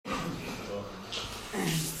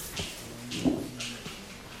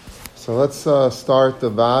So let's start the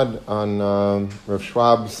VAD on Rav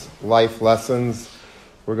Schwab's life lessons.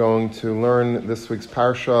 We're going to learn this week's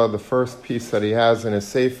Parsha, the first piece that he has in his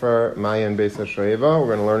Sefer, Mayan Beis HaShoeva. We're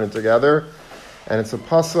going to learn it together. And it's a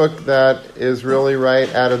pasuk that is really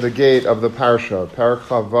right out of the gate of the Parsha. Perek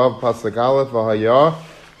Chavav Pasuk Aleph V'haya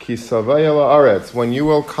Ki Savaya La'aretz. When you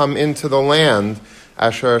will come into the land,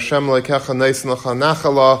 Asher Hashem Lekecha Neisen Lecha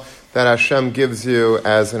Nachala, that Hashem gives you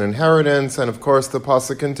as an inheritance. And of course, the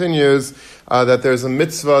pasuk continues that there's a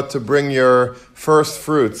mitzvah to bring your first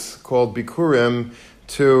fruits, called Bikurim,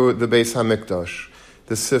 to the Beis HaMikdash.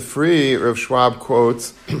 The Sifri, Rav Schwab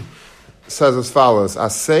quotes, says as follows,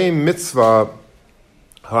 Asay mitzvah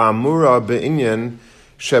ha'amura be'inyan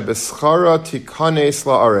shebeschara tikanes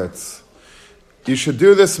la'aretz. You should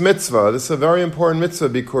do this mitzvah. This is a very important mitzvah,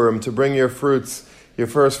 Bikurim, to bring your fruits, your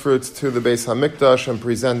first fruits, to the Beis HaMikdash and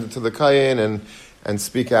present it to the Kayin and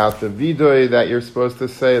speak out the vidui that you're supposed to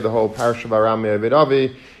say, the whole Parsha Varam Yevid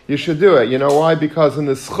Avi. You should do it. You know why? Because in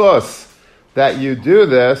the schus that you do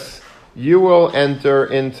this, you will enter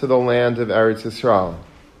into the land of Eretz Yisrael.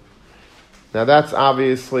 Now that's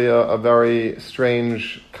obviously a very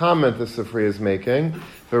strange comment the Sifri is making.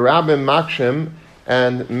 The Rabbim Makshim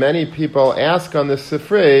and many people ask on the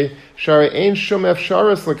Sifri, Shari ein shum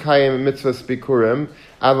efsharis l'kayim mitzvahs bikurim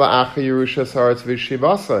ala acha Yerushas haaretz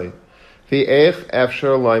v'shivasai v'eich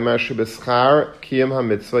efshar loymar shebeschar kiyum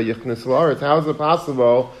hamitzvah yichnis la'aretz. How is it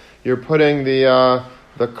possible you're putting the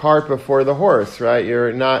cart before the horse, right?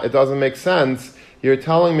 You're not. It doesn't make sense. You're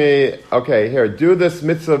telling me, okay, here, do this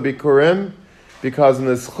mitzvah bikurim, because in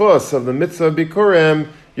the schus of the mitzvah bikurim,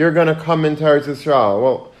 you're going to come into Eretz Yisrael.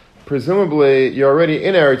 Well, presumably, you're already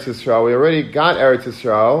in Eretz Yisrael. We already got Eretz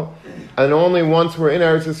Yisrael, and only once we're in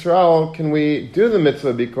Eretz Yisrael can we do the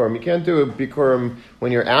mitzvah bikurim. You can't do a bikurim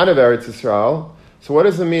when you're out of Eretz Yisrael. So what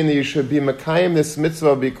does it mean that you should be makayim this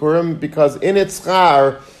mitzvah bikurim? Because in its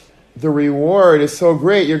schar, the reward is so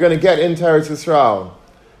great, you're going to get into Eretz Yisrael.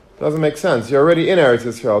 Doesn't make sense. You're already in Eretz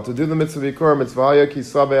Yisrael. To do the mitzvah bikurim, mitzvah ki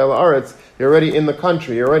savei el aretz, you're already in the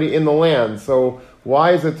country, you're already in the land. So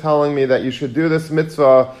why is it telling me that you should do this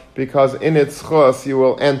mitzvah? Because in its chus, you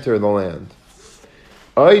will enter the land.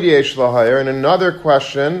 And another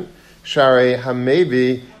question, Shari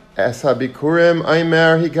Hamevi, Es HaBikurim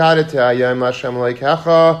Aimer Higadete Ayam Lashem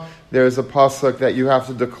Leikecha. There's a pasuk that you have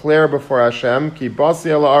to declare before Hashem, Ki Basi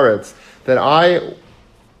El Aretz, that I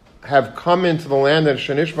have come into the land that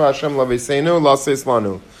Shenishva Hashem Laviseinu Laseis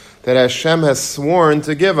Lanu, that Hashem has sworn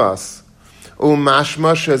to give us.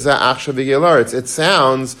 Umashma Sheza Achshav Yigel Aretz. It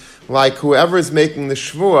sounds like whoever is making the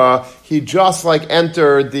shvua, he just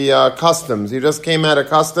entered the customs. He just came out of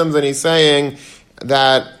customs and he's saying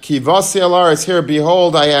that Ki Basi El Aretz, here,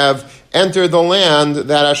 behold, I have entered the land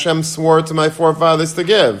that Hashem swore to my forefathers to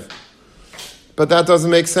give. But that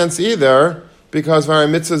doesn't make sense either, because our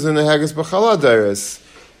mitzvahs in the Haggis B'chaladaris.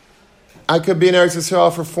 I could be in Eretz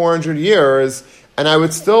Yisrael for 400 years, and I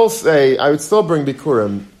would still bring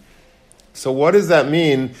Bikurim. So what does that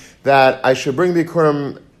mean, that I should bring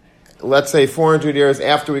Bikurim, let's say 400 years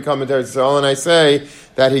after we come into Eretz Yisrael, and I say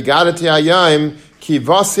that he got it to Ayayim, Ki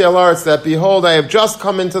Vasi El Aretz, that behold, I have just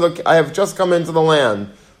come into the land.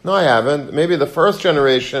 No, I haven't. Maybe the first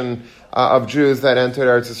generation of Jews that entered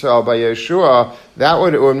Eretz Yisrael by Yeshua,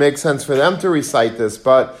 it would make sense for them to recite this.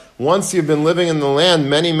 But once you've been living in the land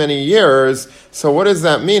many, many years, so what does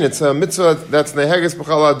that mean? It's a mitzvah that's Neheges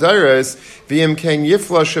B'chal Adairis, V'im Ken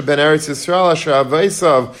Yifla Sheben Eretz Yisrael Asher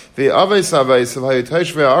Aveisav, V'Aveis Aveisav,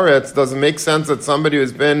 Hayutesh Ve'aretz. Doesn't make sense that somebody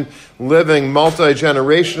who's been living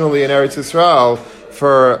multi-generationally in Eretz Yisrael,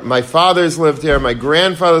 for my fathers lived here, my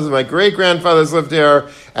grandfathers, my great-grandfathers lived here,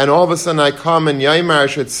 and all of a sudden I come and Yaimar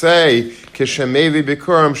should say, Kishemevi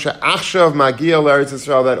Bikurim She'achshav Magiel Eretz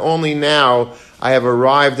Yisrael, that only now I have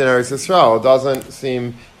arrived in Eretz Yisrael. It doesn't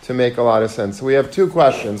seem to make a lot of sense. So we have two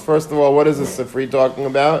questions. First of all, what is the Sifri talking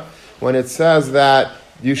about when it says that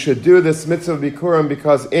you should do this mitzvah Bikurim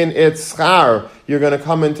because in its schar you're going to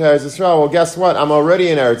come into Eretz Yisrael? Well, guess what? I'm already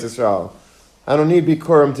in Eretz Yisrael. I don't need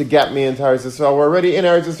Bikurim to get me into Eretz Yisrael. We're already in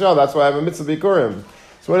Eretz Yisrael. That's why I have a mitzvah Bikurim.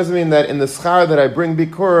 So what does it mean that in the schar that I bring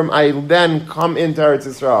Bikurim, I then come into Eretz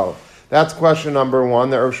Yisrael? That's question number one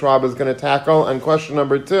that Rav Schwab is going to tackle. And question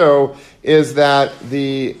number two is that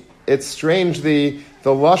it's strange the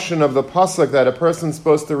lashon of the pasuk that a person's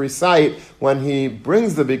supposed to recite when he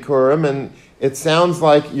brings the Bikurim, and it sounds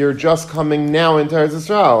like you're just coming now into Eretz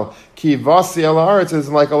Yisrael. Ki Vasi El Haaretz is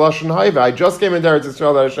like a lashon haiva. I just came into Eretz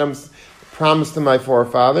Yisrael that Hashem's promised to my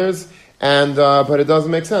forefathers, and but it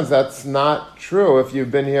doesn't make sense. That's not true. If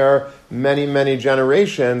you've been here many, many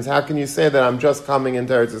generations, how can you say that I'm just coming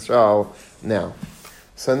into Eretz Yisrael now?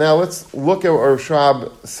 So now let's look at what Rav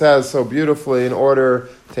Schwab says so beautifully in order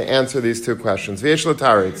to answer these two questions. V'yesh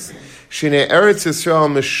l'taritz. Shinei Eretz Yisrael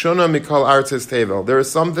mishuna mikol artis tevel. There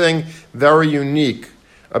is something very unique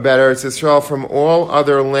about Eretz Yisrael from all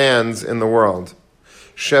other lands in the world.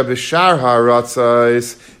 Shebishar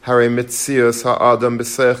ha'aratzais harei mitzius ha'adam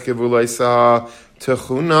b'seich kivuleisa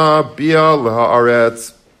techuna bia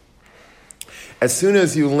l'ha'aretz. As soon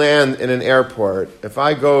as you land in an airport, if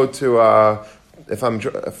I'm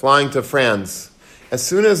flying to France, as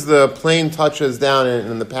soon as the plane touches down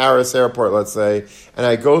in the Paris airport, let's say, and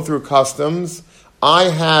I go through customs, I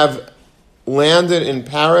have landed in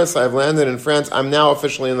Paris, I've landed in France, I'm now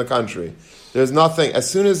officially in the country. There's nothing, as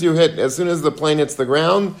soon as the plane hits the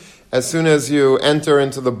ground, as soon as you enter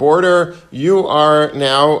into the border, you are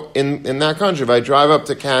now in that country. If I drive up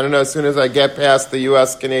to Canada, as soon as I get past the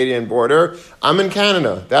U.S.-Canadian border, I'm in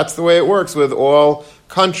Canada. That's the way it works with all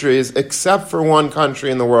countries, except for one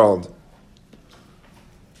country in the world.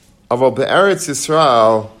 Aval be'eretz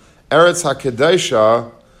Yisrael, Eretz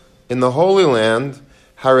HaKedusha, in the Holy Land,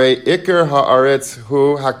 Hare Iker Haaretz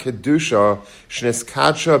Hu HaKedusha,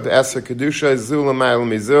 Shniskacha Be'eser Kedusha, Zu L'mayel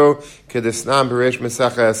Mizu, Kedisnam Bereish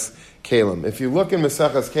Meseches Kalim. If you look in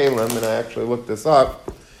Meseches Kalim, and I actually looked this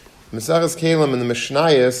up, Meseches Kalim in the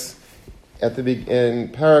Mishnayos, in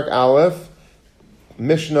Parak Aleph,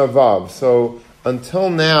 Mishnah Vav. So until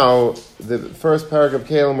now, the first Parak of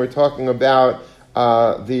Kalim, we're talking about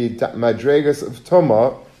the Madregas of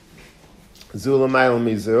Toma, Zu L'mayel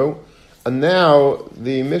Mizu. And now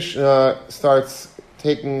the Mishnah starts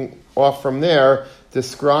taking off from there,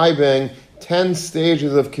 describing 10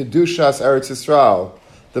 stages of Kedushas Eretz Yisrael,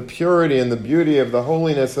 the purity and the beauty of the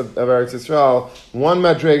holiness of Eretz Yisrael, one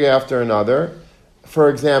madrega after another. For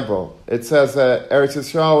example, it says that Eretz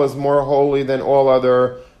Yisrael is more holy than all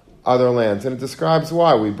other lands, and it describes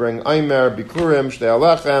why. We bring Aimer, Bikurim, Shnei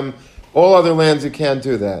Alechem, all other lands you can't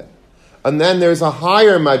do that. And then there's a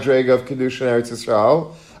higher madrega of Kedusha in Eretz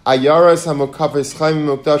Yisrael, Ayaras hamukafes chaim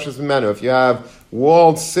mukdashas mimenu. If you have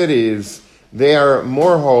walled cities, they are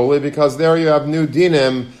more holy because there you have new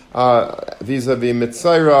dinim vis-a-vis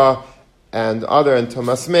Mitzayra and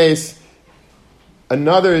Thomas Meis.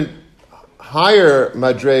 Another higher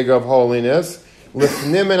madrega of holiness,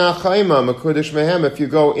 lifnim and achayma mekudesh mehem. If you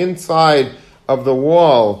go inside of the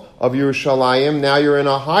wall of Yerushalayim, now you're in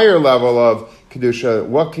a higher level of kedusha.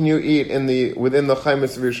 What can you eat within the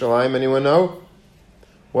chaimas of Yerushalayim? Anyone know?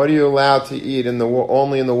 What are you allowed to eat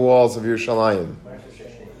only in the walls of Yerushalayim?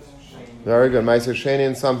 Very good. Meiser Sheni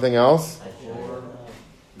and something else?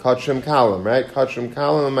 Kachrim Kalam, right? Kachrim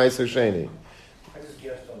Kalam and Meiser Sheni. I just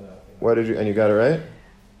guessed on that. What did you, and you got it right?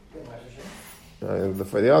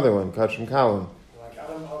 For the other one, Kachrim Kalam.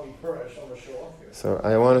 So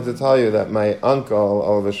I wanted to tell you that my uncle,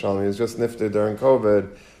 Oliver Shalom, he was just nifted during COVID,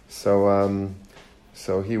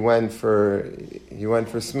 so he went for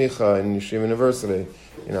smicha in Yeshiva University,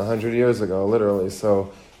 100 years ago, literally.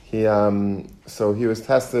 So he was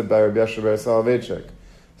tested by Rabbi Yasher Ber Soloveitchik.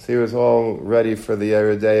 So he was all ready for the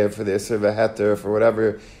Yeridea, for the Isser V'Heter, for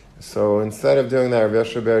whatever. So instead of doing that, Rabbi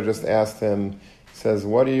Yasher Ber just asked him, he says,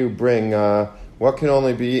 what do you bring, what can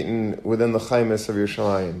only be eaten within the chaimis of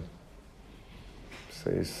Yerushalayim?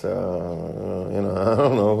 So he said, I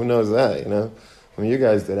don't know, who knows that, I mean, you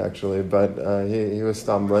guys did actually, but he was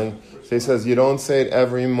stumbling. So he says, you don't say it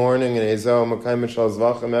every morning in Ezo Makayim Shal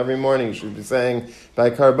Zvachim. Every morning you should be saying by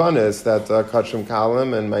Karbanis that Kachrim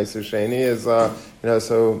Kalim and Meiser Sheni is,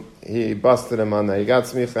 so he busted him on that. He got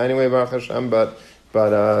smicha anyway, Baruch Hashem, but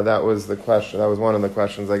that was the question. That was one of the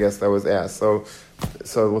questions, I guess, that was asked. So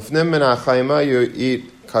Lufnim Min HaChaima, you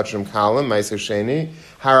eat Kachrim Kalim, Meiser Sheni.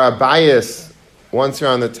 Harabayis, once you're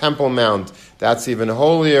on the Temple Mount, that's even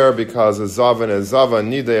holier because a Zav and a Zava,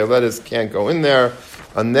 Nidei, a lettuce can't go in there.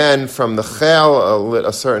 And then from the Chel,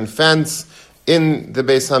 a certain fence, in the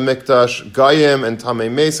Beis HaMikdash, Goyim and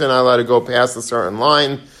Tamei Mesa are not allowed to go past a certain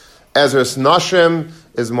line. Ezras Nashim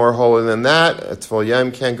is more holy than that. Tzvul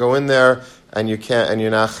Yem can't go in there, and you're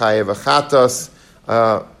not Chayev Achatos.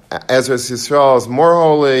 Ezras Yisrael is more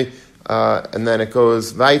holy, and then it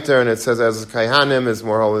goes weiter, and it says Ezras Kaihanim is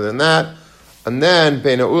more holy than that. And then,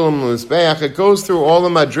 Beina Ulam Luzbeach, it goes through all the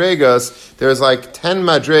madregas. There's like 10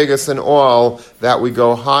 madregas in all that we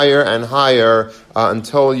go higher and higher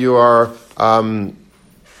until you are in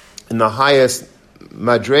the highest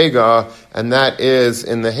madrega, and that is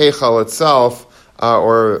in the Heichal itself,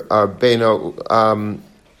 or Beina.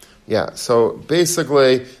 So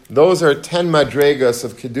basically, those are 10 madregas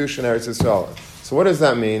of Kedusha and Eretz Yisrael. So what does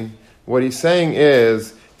that mean? What he's saying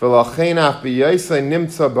is, V'lachenach b'yaisei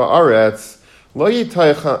nimtza ba'aretz, Lo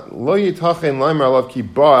yitachen leimer alav ki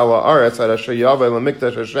ba ala aretz ad asher yaveh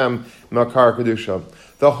lemikdash Hashem makar kedusha.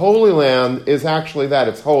 The Holy Land is actually that,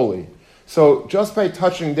 it's holy. So just by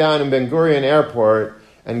touching down in Ben Gurion Airport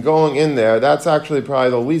and going in there, that's actually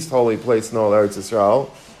probably the least holy place in all Eretz Yisrael,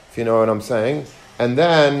 if you know what I'm saying. And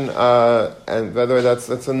then, and by the way,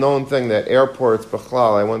 that's a known thing that airports,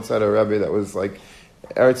 Bechlal, I once had a Rebbe that was like,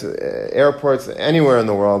 airports anywhere in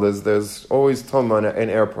the world, there's always Tumah in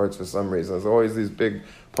airports for some reason. There's always these big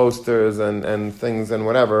posters and things and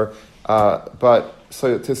whatever. But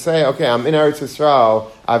so to say, okay, I'm in Eretz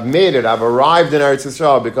Yisrael, I've made it, I've arrived in Eretz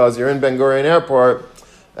Yisrael because you're in Ben Gurion Airport,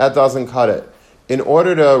 that doesn't cut it. In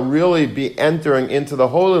order to really be entering into the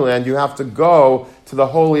Holy Land, you have to go to the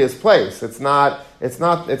holiest place. France is not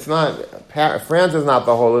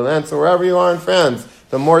the Holy Land, so wherever you are in France,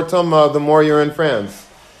 the more Tumah, the more you're in France.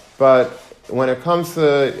 But when it comes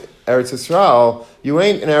to Eretz Yisrael, you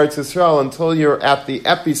ain't in Eretz Yisrael until you're at the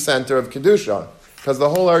epicenter of Kedusha. Because the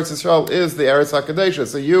whole Eretz Yisrael is the Eretz HaKadosh.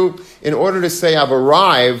 So you, in order to say I've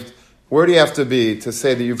arrived, where do you have to be to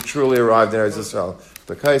say that you've truly arrived in Eretz Yisrael?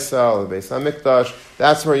 The Kaisel, the Beis HaMikdash,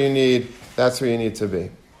 that's where you need to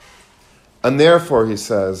be. And therefore, he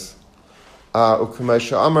says, I want to go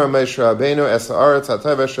into Eretz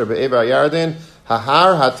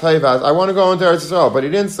Yisrael, but he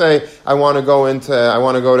didn't say, I want to go to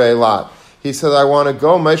Eilat. He said, I want to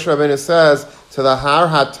go, Moshe Rabbeinu says, to the Har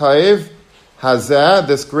HaTayv Hazeh,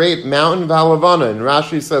 this great mountain, Valavana. And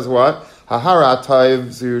Rashi says what? Har HaTayv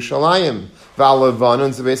Yerushalayim, Valavana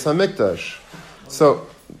is the Beis HaMikdash. So,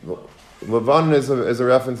 Levanon is a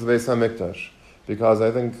reference to Beis HaMikdash, because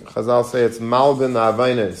I think Chazal say it's Malbin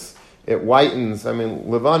Avainis. It whitens. I mean,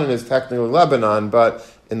 Levanon is technically Lebanon, but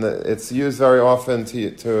it's used very often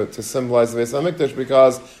to symbolize the Beis HaMikdash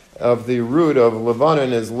because of the root of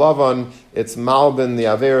Levanon is Lavan. It's Malbin, the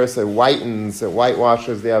Averis. It whitens, it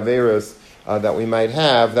whitewashes the Averis that we might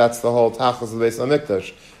have. That's the whole Tachlis of the Beis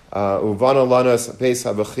HaMikdash. Uvana lanas beis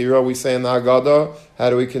habechira, we say in the Haggadah. How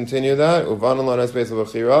do we continue that? Uvana lanas beis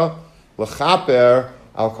habechira, lechaper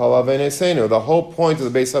al kol aveneseinu. The whole point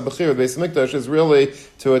of the beis habechira, the Beis HaMikdash, is really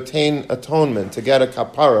to attain atonement, to get a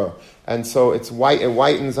kapara, and so it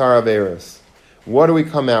whitens our averis. What do we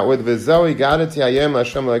come out with? V'zeu igadati hayem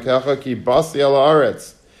Hashem lekecha ki basi al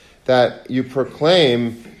haaretz. That you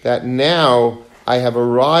proclaim that now I have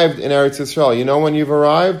arrived in Eretz Yisrael. You know when you've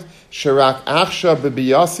arrived? Shirak achsha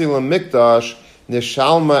b'biyasi l'mikdash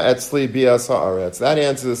nishalma etzli biyas haaretz. That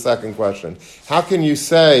answers the second question. How can you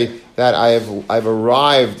say that I've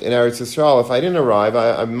arrived in Eretz Yisrael if I didn't arrive?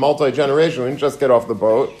 I'm multi-generational. We didn't just get off the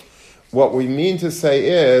boat. What we mean to say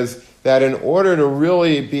is that in order to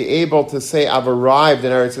really be able to say I've arrived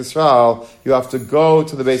in Eretz Yisrael, you have to go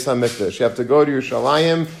to the Beis HaMikdash. You have to go to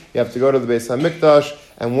Yerushalayim. You have to go to the Beis HaMikdash.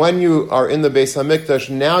 And when you are in the Beis HaMikdash,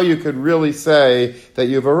 now you could really say that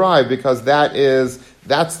you've arrived, because that's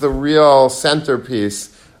the real centerpiece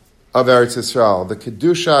of Eretz Yisrael. The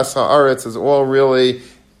Kedusha Haaretz is all really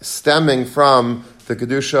stemming from the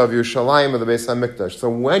Kedusha of Yerushalayim, of the Beis HaMikdash. So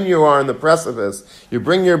when you are in the precipice, you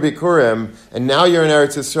bring your Bikurim, and now you're in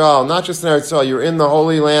Eretz Yisrael, not just in Eretz Yisrael, you're in the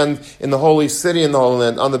Holy Land, in the Holy City, in the Holy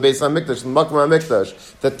Land, on the Beis HaMikdash, the Makom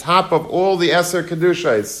HaMikdash, the top of all the Eser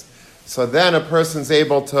Kedushais. So then a person's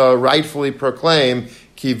able to rightfully proclaim,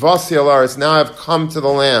 Ki vasi al haaretz, now I've come to the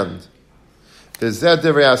land. The Zed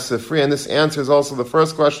Divrei HaSifri, and this answers also the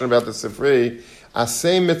first question about the Sifri,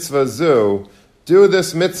 Aseh mitzvah zu, do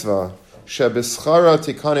this mitzvah, Shebischara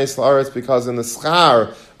tikanes la'aretz, because in the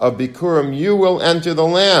schar of Bikurim you will enter the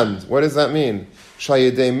land. What does that mean?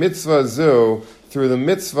 Shayidei mitzvah zu, through the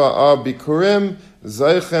mitzvah of Bikurim,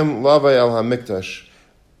 Zeichem lavei el hamikdash.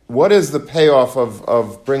 What is the payoff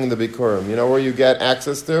of bringing the Bikurim? You know where you get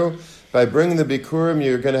access to? By bringing the Bikurim,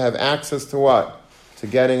 you're going to have access to what? To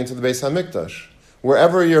getting into the Beis HaMikdash.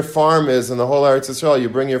 Wherever your farm is in the whole Eretz Yisrael, you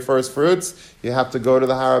bring your first fruits, you have to go to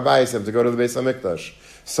the Har HaBayis, you have to go to the Beis HaMikdash.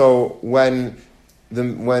 So when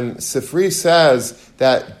Sifri says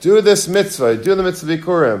that do this mitzvah, do the mitzvah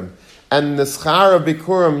Bikurim, and the schar of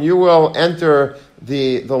Bikurim, you will enter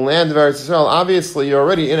the land of Eretz Yisrael, obviously you're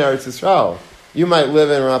already in Eretz Yisrael. You might live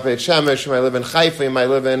in Ramat Beit Shemesh, you might live in Haifa, you might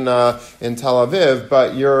live in Tel Aviv,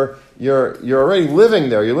 but you're already living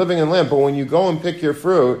there. You're living in land. But when you go and pick your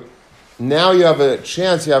fruit, now you have a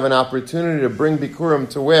chance, you have an opportunity to bring Bikurim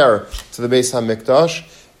to where? To the Beis HaMikdash.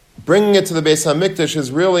 Bringing it to the Beis HaMikdash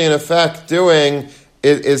is really, in effect,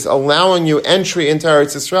 is allowing you entry into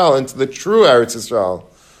Eretz Yisrael, into the true Eretz Yisrael.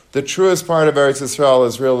 The truest part of Eretz Yisrael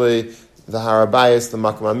is really the Harabayas, the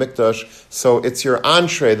Makom HaMikdash. So it's your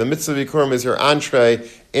entree. The Mitzvah Bikurim is your entree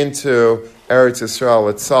into Eretz Yisrael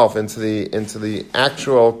itself, into the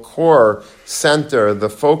actual core center, the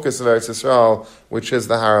focus of Eretz Yisrael, which is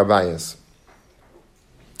the Harabayas.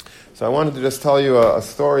 So I wanted to just tell you a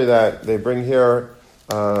story that they bring here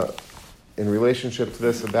in relationship to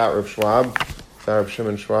this about Rav Schwab, Rav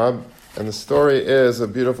Shimon Schwab. And the story is a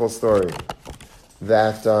beautiful story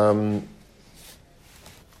that in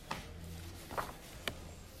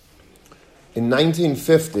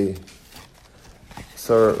 1950,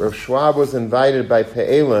 so Rav Schwab was invited by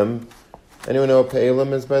Pe'elim. Anyone know what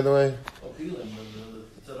Pe'elim is, by the way?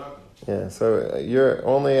 Yeah, so you're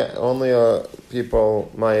only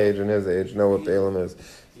people my age and his age know what Pe'elim is.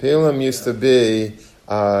 Pe'elim used to be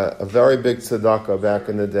a very big tzedakah back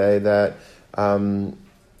in the day that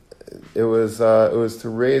it was to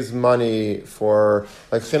raise money for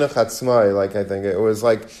like chinuch atzmai, like I think it was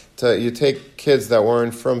like you take kids that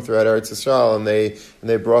weren't from throughout Eretz Yisrael and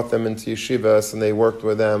they brought them into yeshivas and they worked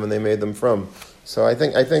with them and they made them from. So I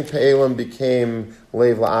think Pe'elim became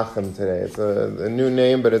Lev La'achim today. It's a new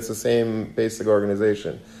name, but it's the same basic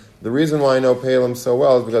organization. The reason why I know Pe'elim so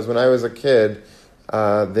well is because when I was a kid,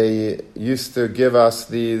 they used to give us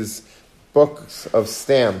these books of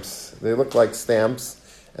stamps. They looked like stamps,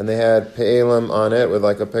 and they had Pe'elim on it with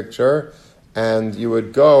like a picture, and you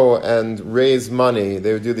would go and raise money.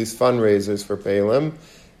 They would do these fundraisers for Pe'elim,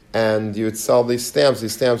 and you would sell these stamps.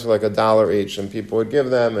 These stamps were like $1 each, and people would give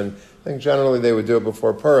them, and I think generally they would do it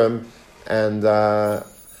before Purim, and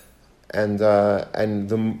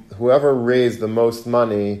whoever raised the most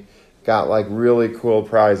money got like really cool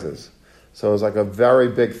prizes. So it was like a very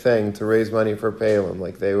big thing to raise money for Pe'elim.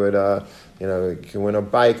 Like they would, you can win a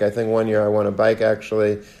bike. I think one year I won a bike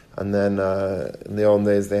actually, and then in the old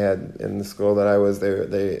days they had in the school that I was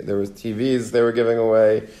there was TVs they were giving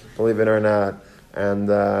away, believe it or not. And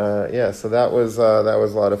so that was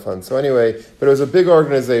a lot of fun. So anyway, but it was a big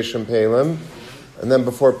organization, Pe'elim. And then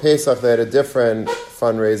before Pesach, they had a different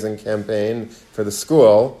fundraising campaign for the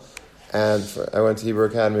school. And I went to Hebrew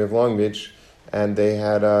Academy of Long Beach, and they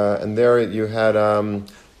had, and there you had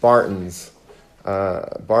Barton's.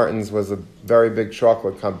 Barton's was a very big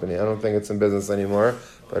chocolate company. I don't think it's in business anymore,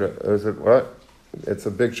 but it's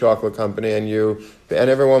a big chocolate company, and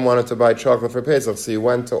everyone wanted to buy chocolate for Pesach. So you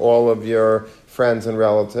went to all of your friends and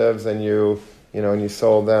relatives, and you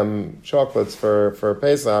sold them chocolates for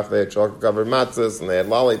Pesach. They had chocolate-covered matzahs, and they had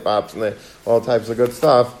lollipops, and they had all types of good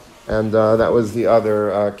stuff. And that was the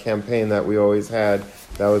other campaign that we always had.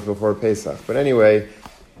 That was before Pesach. But anyway,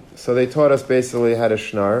 so they taught us basically how to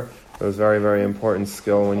shnar. It was a very, very important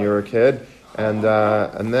skill when you were a kid. And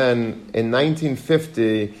then in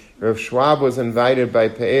 1950, Rav Schwab was invited by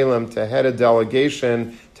Pe'elim to head a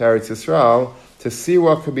delegation to Eretz Yisrael to see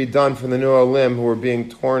what could be done for the New Olim who were being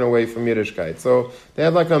torn away from Yiddishkeit. So they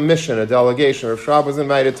had like a mission, a delegation. Rav Schwab was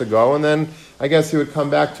invited to go, and then I guess he would come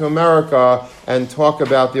back to America and talk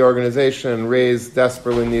about the organization and raise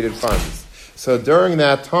desperately needed funds. So during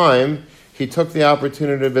that time, he took the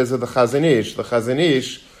opportunity to visit the Chazon Ish. The Chazon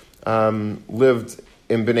Ish lived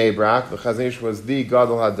in Bnei Brak. The Chazon Ish was the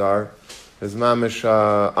Gadol Hadar. His mamish,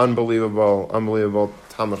 unbelievable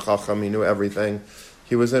Talmid Chacham. He knew everything.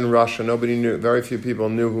 He was in Russia. Very few people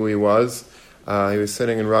knew who he was. He was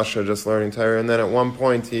sitting in Russia just learning Torah. And then at one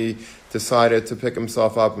point he decided to pick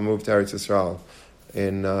himself up and move to Eretz Yisrael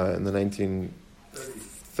in the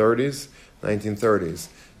 1930s.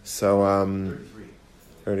 So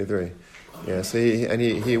 33. Yeah, so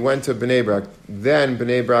he went to Bnei Brak. Then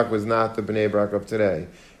Bnei Brak was not the Bnei Brak of today.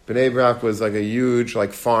 Bnei Brak was like a huge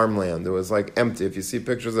farmland. It was like empty. If you see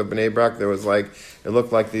pictures of Bnei Brak, there was it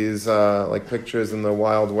looked like these pictures in the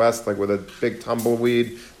Wild West, like with a big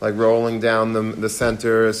tumbleweed rolling down the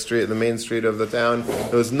center street, the main street of the town.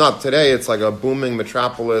 It was not today. It's like a booming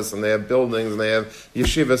metropolis, and they have buildings and they have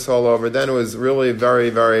yeshivas all over. Then it was really very,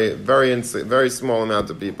 very, very, very small amount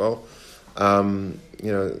of people.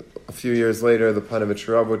 A few years later, the Panovich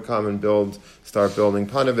Rav would come and start building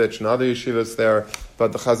Panovich and other yeshivas there.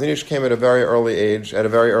 But the Chazon Ish came at a very early age, at a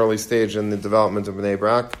very early stage in the development of Bnei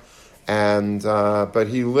Brak. And but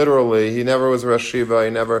he never was a Rosh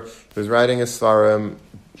Yeshiva. He was writing his Svarim.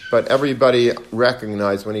 But everybody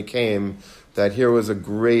recognized when he came that here was a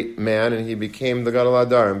great man, and he became the Gadol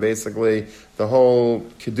Hadar. And basically, the whole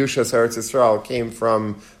Kedushas Eretz Yisrael came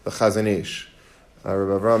from the Chazon Ish, Rabbi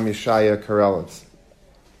Avraham Yeshaya Karelitz.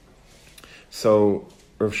 So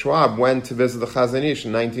Rav Schwab went to visit the Chazon Ish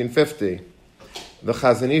in 1950. The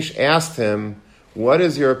Chazon Ish asked him, "What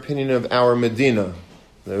is your opinion of our Medina?"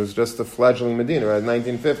 It was just a fledgling Medina. Right?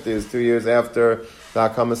 1950 is 2 years after the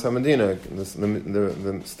Akamas HaMedina.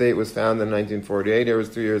 The state was founded in 1948. It was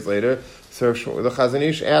 2 years later. So the Chazon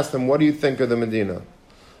Ish asked him, what do you think of the Medina?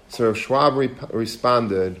 So Rav Schwab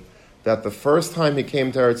responded that the first time he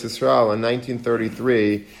came to Eretz Yisrael in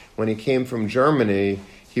 1933, when he came from Germany,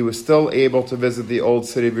 he was still able to visit the old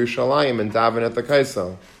city of Yerushalayim and daven at the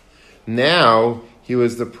Kaisel. Now, he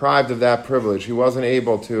was deprived of that privilege. He wasn't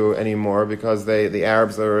able to anymore because the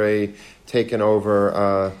Arabs had already taken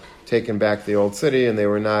back the old city, and they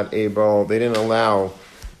were not able, they didn't allow,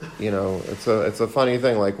 it's a funny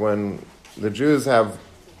thing, like when the Jews have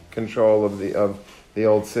control of the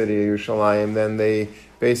old city, Yerushalayim, then they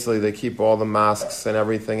keep all the mosques and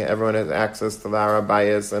everything. Everyone has access to the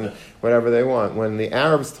Arabayas and whatever they want. When the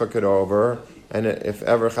Arabs took it over, and if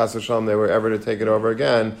ever Chas v'Shalom they were ever to take it over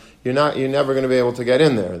again, you're never going to be able to get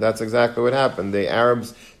in there. That's exactly what happened. The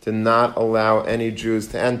Arabs did not allow any Jews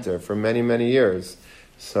to enter for many, many years.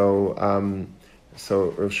 So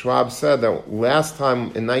Rav Schwab said that last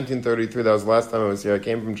time in 1933, that was the last time I was here. I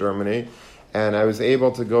came from Germany, and I was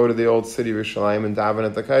able to go to the old city of Yerushalayim and daven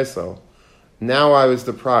at the Kaisel. Now I was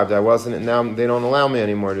deprived. Now they don't allow me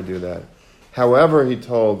anymore to do that. However, he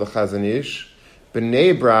told the Chazon Ish,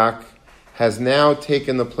 Bnei Brak has now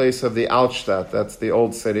taken the place of the Altstadt, that's the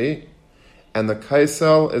old city, and the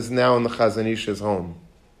Kaisel is now in the Chazon Ish's home.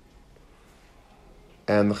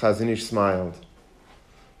 And the Chazon Ish smiled.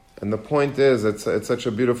 And the point is, it's such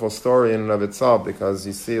a beautiful story in and of itself, because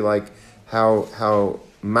you see like how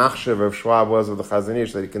machshav of Schwab was with the Chazon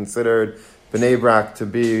Ish, that he considered Bnei Brak to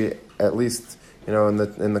be, at least, in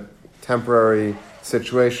the temporary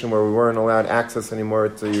situation where we weren't allowed access anymore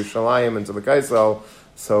to Yerushalayim and to the Kaisel.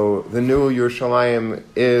 So the new Yerushalayim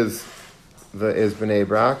is Bnei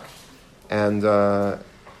Brak, and the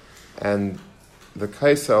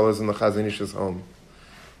Kaisel is in the Chazon Ish's home.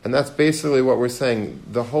 And that's basically what we're saying.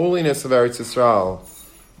 The holiness of Eretz Yisrael,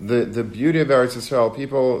 the beauty of Eretz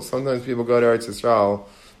Yisrael. Sometimes people go to Eretz Yisrael,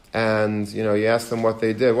 and you ask them what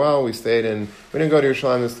they did. Well, we didn't go to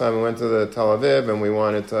Yerushalayim this time. We went to the Tel Aviv, and we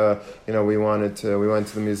went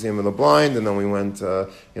to the Museum of the Blind, and then we went to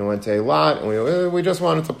Eilat, and we just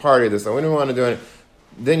wanted to party this time. We didn't want to do it.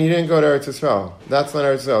 Then you didn't go to Eretz Yisrael. That's not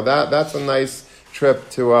Eretz Yisrael. That's a nice trip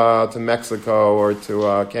to Mexico or to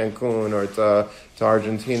Cancun or to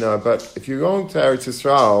Argentina. But if you're going to Eretz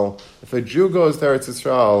Yisrael, if a Jew goes to Eretz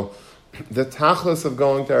Yisrael, the tachlis of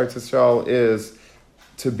going to Eretz Yisrael is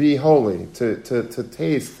to be holy, to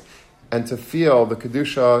taste and to feel the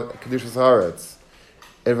Kedushas Haaretz.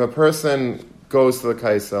 If a person goes to the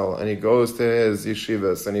Kaisel, and he goes to his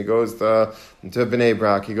yeshivas, and he goes to Bnei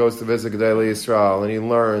Brak, he goes to visit Gedolei Yisrael, and he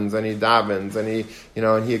learns, and he davens, and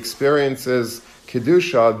he experiences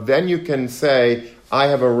Kedusha, then you can say, I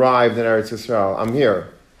have arrived in Eretz Yisrael, I'm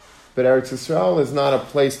here. But Eretz Yisrael is not a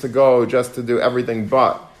place to go just to do everything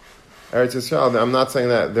but. Eretz Yisrael, I'm not saying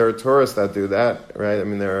that there are tourists that do that, right? I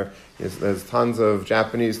mean, there's tons of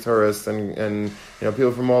Japanese tourists and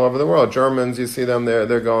people from all over the world. Germans, you see them,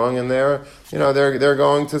 they're going, and they're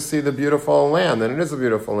going to see the beautiful land, and it is a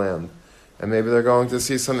beautiful land. And maybe they're going to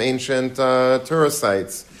see some ancient tourist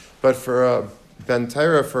sites. But for Ben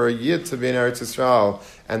Torah, for a Yid to be in Eretz Yisrael,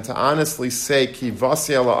 and to honestly say, Ki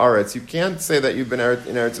vasi ala aretz, you can't say that you've been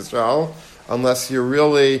in Eretz Yisrael unless you're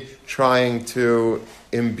really trying to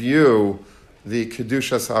imbue the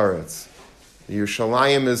Kedushas Haaretz.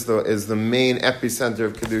 Yerushalayim is the main epicenter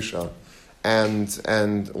of Kedusha.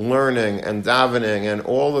 And learning and davening and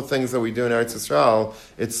all the things that we do in Eretz Yisrael,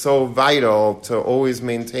 it's so vital to always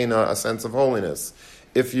maintain a sense of holiness.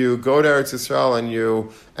 If you go to Eretz Yisrael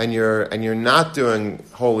and you're not doing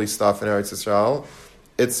holy stuff in Eretz Yisrael,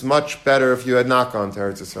 it's much better if you had not gone to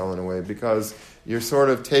Eretz Yisrael in a way, because you're sort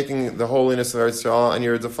of taking the holiness of Eretz Yisrael and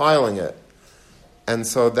you're defiling it. And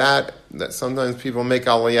so that sometimes people make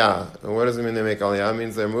aliyah. And what does it mean they make aliyah? It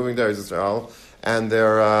means they're moving to Eretz Yisrael and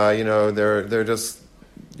they're just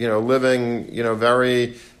living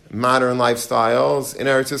very modern lifestyles in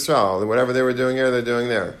Eretz Yisrael. Whatever they were doing here, they're doing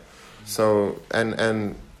there. So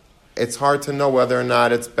and it's hard to know whether or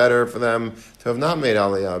not it's better for them to have not made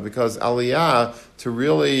aliyah, because aliyah, to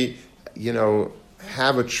really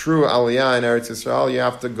have a true aliyah in Eretz Yisrael, you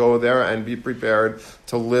have to go there and be prepared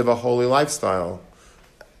to live a holy lifestyle.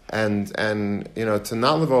 And to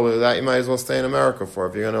not live holy, that you might as well stay in America for.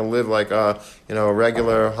 If you're going to live like a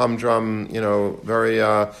regular humdrum, very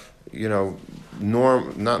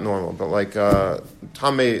not normal, but like a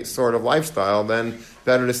tamei sort of lifestyle, then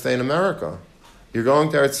better to stay in America. You're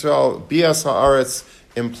going to Eretz Yisrael. Bias haaretz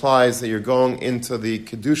implies that you're going into the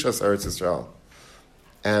kedushas Eretz Yisrael,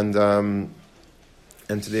 and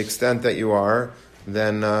to the extent that you are,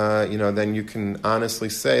 then then you can honestly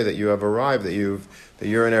say that you have arrived, that you're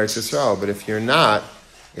in Eretz Yisrael. But if you're not,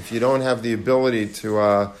 if you don't have the ability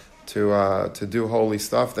to do holy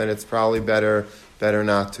stuff, then it's probably better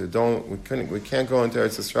not to. We can't go into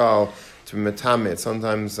Eretz Yisrael to metamit.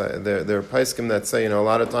 Sometimes there are paiskim that say, a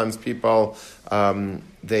lot of times people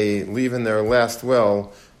they leave in their last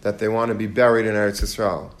will that they want to be buried in Eretz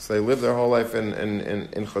Yisrael. So they live their whole life in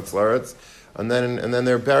Chutz La'aretz, and then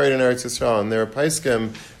they're buried in Eretz Yisrael. And there are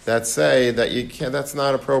paiskim that say that you can't. That's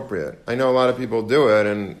not appropriate. I know a lot of people do it,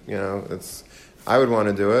 and I would want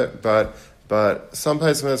to do it, but some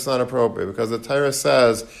paiskim it's not appropriate because the Torah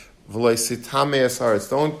says,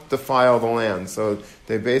 don't defile the land. So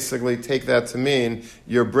they basically take that to mean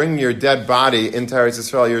you're bringing your dead body into Eretz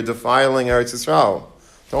Yisrael. You're defiling Eretz Yisrael.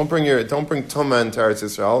 Don't bring tumah into Eretz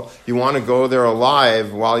Yisrael. You want to go there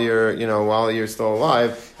alive while you're still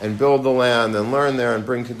alive and build the land and learn there and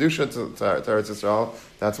bring kedusha to Eretz Yisrael.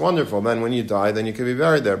 That's wonderful. Then when you die, then you can be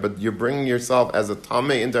buried there. But you're bringing yourself as a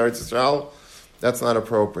tameh into Eretz Yisrael. That's not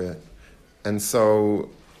appropriate. And so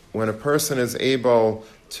when a person is able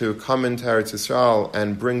to come into Eretz Yisrael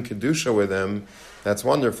and bring kedusha with him, that's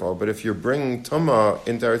wonderful. But if you're bringing tumah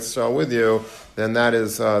into Eretz Yisrael with you, then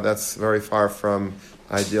that's very far from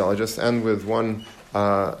ideal. I'll just end with one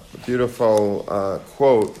beautiful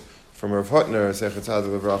quote from Rav Hutner, Zecher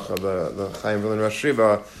Tzadik Livracha, the Chaim Vilna Rosh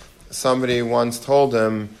Yeshiva. Somebody once told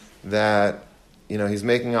him that he's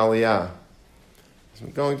making aliyah.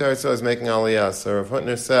 He's going to Eretz Yisrael, he's making aliyah. So Rav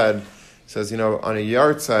Hutner says, on a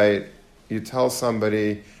yard site, you tell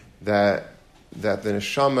somebody that the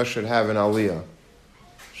neshama should have an aliyah.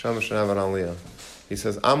 Neshama should have an aliyah. He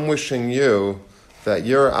says, I'm wishing you that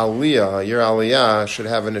your aliyah should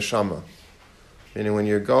have a neshama. Meaning when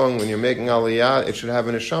you're making aliyah, it should have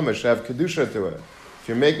a neshama, it should have kedusha to it. If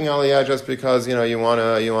you're making aliyah just because you want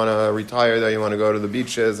to retire there, you want to go to the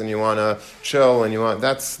beaches and you want to chill and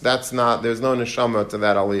that's not, there's no neshama to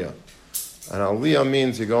that aliyah. And aliyah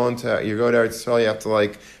means you go to Eretz Yisrael, you have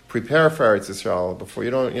to prepare for Eretz Yisrael before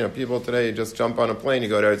people today you just jump on a plane, you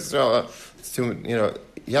go to Eretz Yisrael. It's too,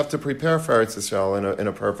 you have to prepare for Eretz Yisrael in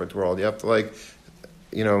a perfect world. You have to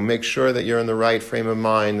make sure that you're in the right frame of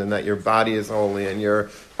mind and that your body is holy and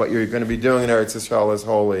what you're going to be doing in Eretz Yisrael is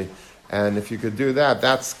holy. And if you could do that,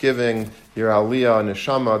 that's giving your aliyah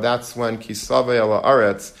neshama. That's when kisavei ala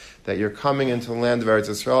aretz, that you're coming into the land of Eretz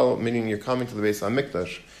Yisrael, meaning you're coming to the Beis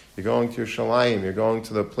HaMikdash. You're going to Yerushalayim. You're going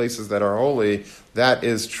to the places that are holy. That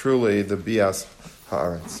is truly the bias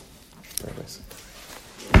haaretz. Very nice.